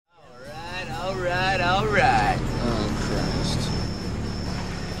All right, all right. Oh, Christ.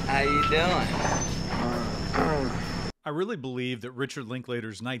 How you doing? I really believe that Richard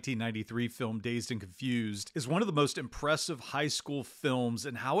Linklater's 1993 film Dazed and Confused is one of the most impressive high school films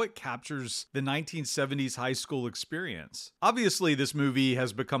in how it captures the 1970s high school experience. Obviously, this movie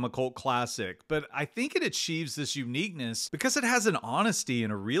has become a cult classic, but I think it achieves this uniqueness because it has an honesty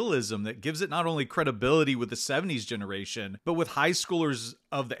and a realism that gives it not only credibility with the 70s generation, but with high schoolers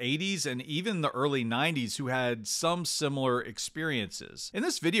of the 80s and even the early 90s who had some similar experiences. In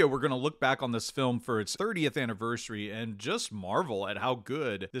this video, we're going to look back on this film for its 30th anniversary and just marvel at how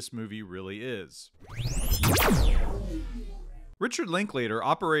good this movie really is. Richard Linklater,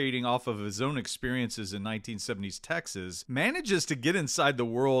 operating off of his own experiences in 1970s Texas, manages to get inside the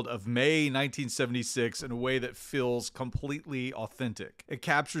world of May 1976 in a way that feels completely authentic. It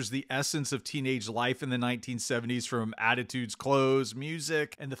captures the essence of teenage life in the 1970s from attitudes, clothes,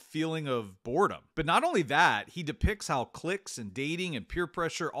 music, and the feeling of boredom. But not only that, he depicts how cliques and dating and peer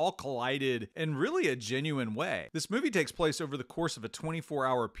pressure all collided in really a genuine way. This movie takes place over the course of a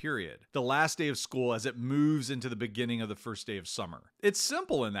 24-hour period, the last day of school as it moves into the beginning of the first day of summer. It's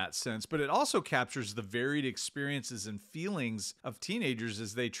simple in that sense, but it also captures the varied experiences and feelings of teenagers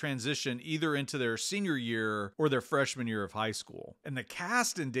as they transition either into their senior year or their freshman year of high school. And the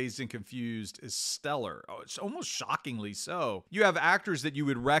cast in Dazed and Confused is stellar. Oh, it's almost shockingly so. You have actors that you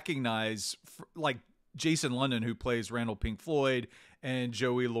would recognize, like Jason London, who plays Randall Pink Floyd, and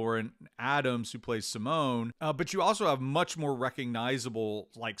Joey Lauren Adams, who plays Simone. But you also have much more recognizable,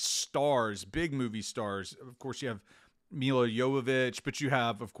 like, stars, big movie stars. Of course, you have Mila Jovovich, but you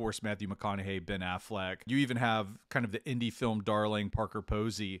have, of course, Matthew McConaughey, Ben Affleck. You even have kind of the indie film darling Parker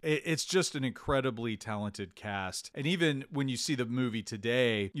Posey. It's just an incredibly talented cast. And even when you see the movie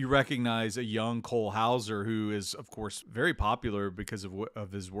today, you recognize a young Cole Hauser, who is, of course, very popular because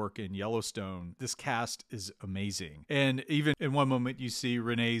of his work in Yellowstone. This cast is amazing. And even in one moment, you see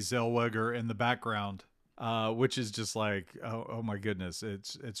Renee Zellweger in the background. Which is just like, oh my goodness,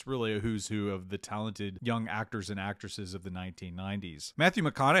 it's really a who's who of the talented young actors and actresses of the 1990s. Matthew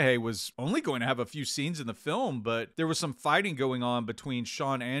McConaughey was only going to have a few scenes in the film, but there was some fighting going on between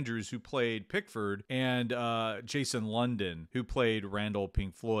Shawn Andrews, who played Pickford, and Jason London, who played Randall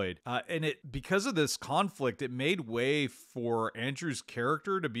Pink Floyd. And because of this conflict, it made way for Andrews'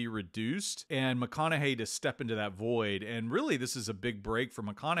 character to be reduced and McConaughey to step into that void. And really, this is a big break for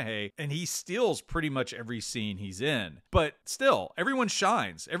McConaughey, and he steals pretty much every scene he's in. But still, everyone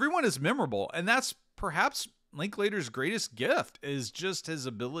shines. Everyone is memorable. And that's perhaps Linklater's greatest gift, is just his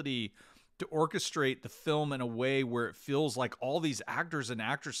ability to orchestrate the film in a way where it feels like all these actors and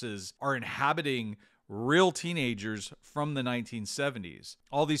actresses are inhabiting real teenagers from the 1970s.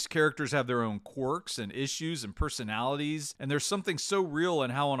 All these characters have their own quirks and issues and personalities, and there's something so real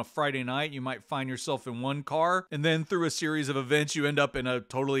in how on a Friday night you might find yourself in one car, and then through a series of events you end up in a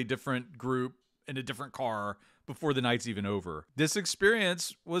totally different group in a different car before the night's even over. This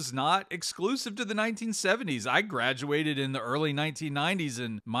experience was not exclusive to the 1970s. I graduated in the early 1990s,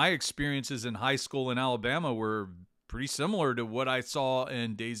 and my experiences in high school in Alabama were pretty similar to what I saw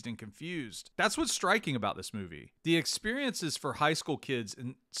in Dazed and Confused. That's what's striking about this movie. The experiences for high school kids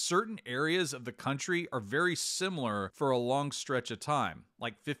in certain areas of the country are very similar for a long stretch of time,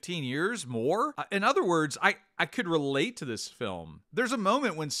 like 15 years more. In other words, I could relate to this film. There's a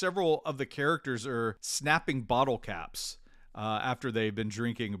moment when several of the characters are snapping bottle caps after they've been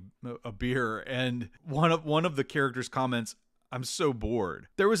drinking a beer, and one of the characters comments, "I'm so bored."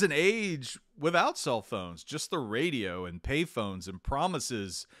 There was an age without cell phones, just the radio and payphones and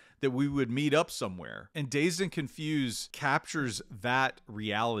promises that we would meet up somewhere. And Dazed and Confused captures that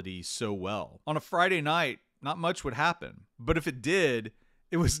reality so well. On a Friday night, not much would happen. But if it did,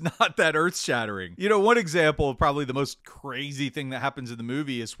 it was not that earth-shattering. You know, one example of probably the most crazy thing that happens in the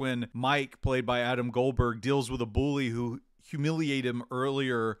movie is when Mike, played by Adam Goldberg, deals with a bully who humiliate him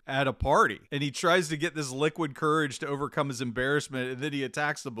earlier at a party. And he tries to get this liquid courage to overcome his embarrassment, and then he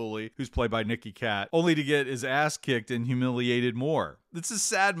attacks the bully, who's played by Nicky Katt, only to get his ass kicked and humiliated more. It's a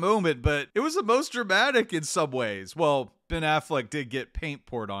sad moment, but it was the most dramatic in some ways. Well, Ben Affleck did get paint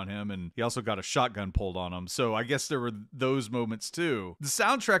poured on him, and he also got a shotgun pulled on him. So I guess there were those moments too. The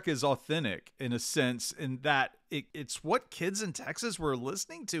soundtrack is authentic in a sense in that it's what kids in Texas were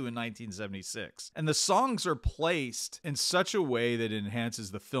listening to in 1976. And the songs are placed in such a way that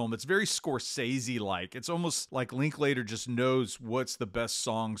enhances the film. It's very Scorsese-like. It's almost like Linklater just knows what's the best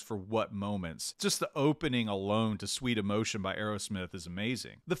songs for what moments. Just the opening alone to Sweet Emotion by Aerosmith is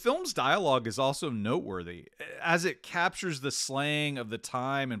amazing. The film's dialogue is also noteworthy, as it captures captures the slang of the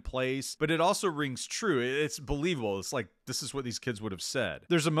time and place, but it also rings true. It's believable. It's like, this is what these kids would have said.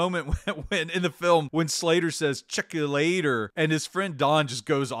 There's a moment when in the film when Slater says, "Check you later," and his friend Don just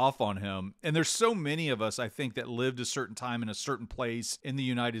goes off on him. And there's so many of us, I think, that lived a certain time in a certain place in the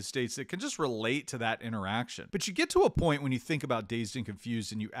United States that can just relate to that interaction. But you get to a point when you think about Dazed and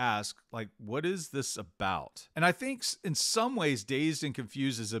Confused and you ask, like, what is this about? And I think in some ways, Dazed and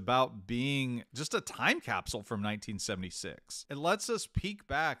Confused is about being just a time capsule from 1976. It lets us peek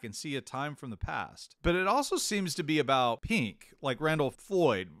back and see a time from the past. But it also seems to be about Pink, like Randall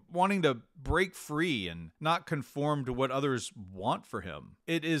Floyd, wanting to break free and not conform to what others want for him.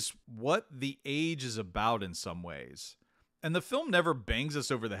 It is what the age is about in some ways. And the film never bangs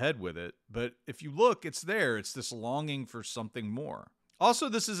us over the head with it, but if you look, it's there. It's this longing for something more. Also,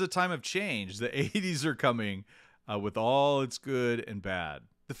 this is a time of change. The 80s are coming with all its good and bad.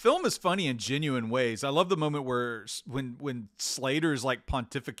 The film is funny in genuine ways. I love the moment where when Slater's like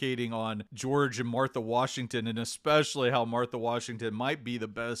pontificating on George and Martha Washington, and especially how Martha Washington might be the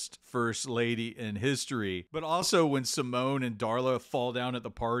best first lady in history. But also when Simone and Darla fall down at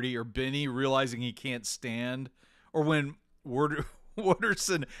the party, or Benny realizing he can't stand, or when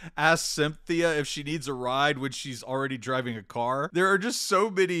Wooderson asks Cynthia if she needs a ride when she's already driving a car. There are just so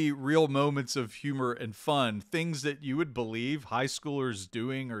many real moments of humor and fun, things that you would believe high schoolers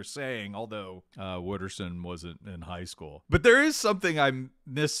doing or saying, although Wooderson wasn't in high school. But there is something I'm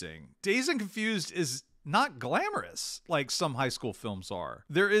missing. Dazed and Confused is not glamorous like some high school films are.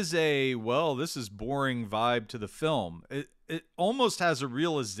 There is a, well, this is boring vibe to the film. It almost has a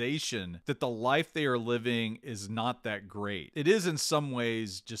realization that the life they are living is not that great. It is in some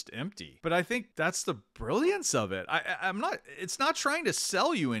ways just empty. But I think that's the brilliance of it. It's not trying to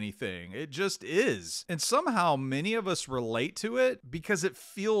sell you anything. It just is. And somehow many of us relate to it because it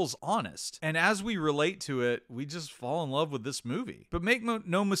feels honest. And as we relate to it, we just fall in love with this movie. But make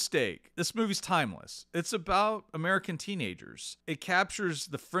no mistake, this movie's timeless. It's about American teenagers. It captures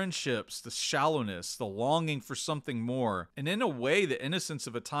the friendships, the shallowness, the longing for something more. And in a way, the innocence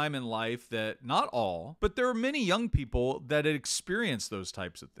of a time in life that not all, but there are many young people that experience those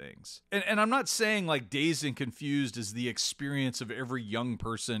types of things. And I'm not saying like Dazed and Confused is the experience of every young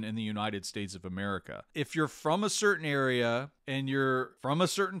person in the United States of America. If you're from a certain area and you're from a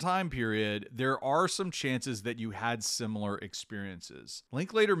certain time period, there are some chances that you had similar experiences.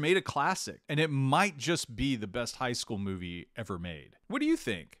 Linklater made a classic, and it might just be the best high school movie ever made. What do you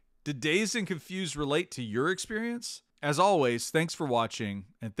think? Did Dazed and Confused relate to your experience? As always, thanks for watching,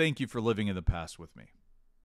 and thank you for living in the past with me.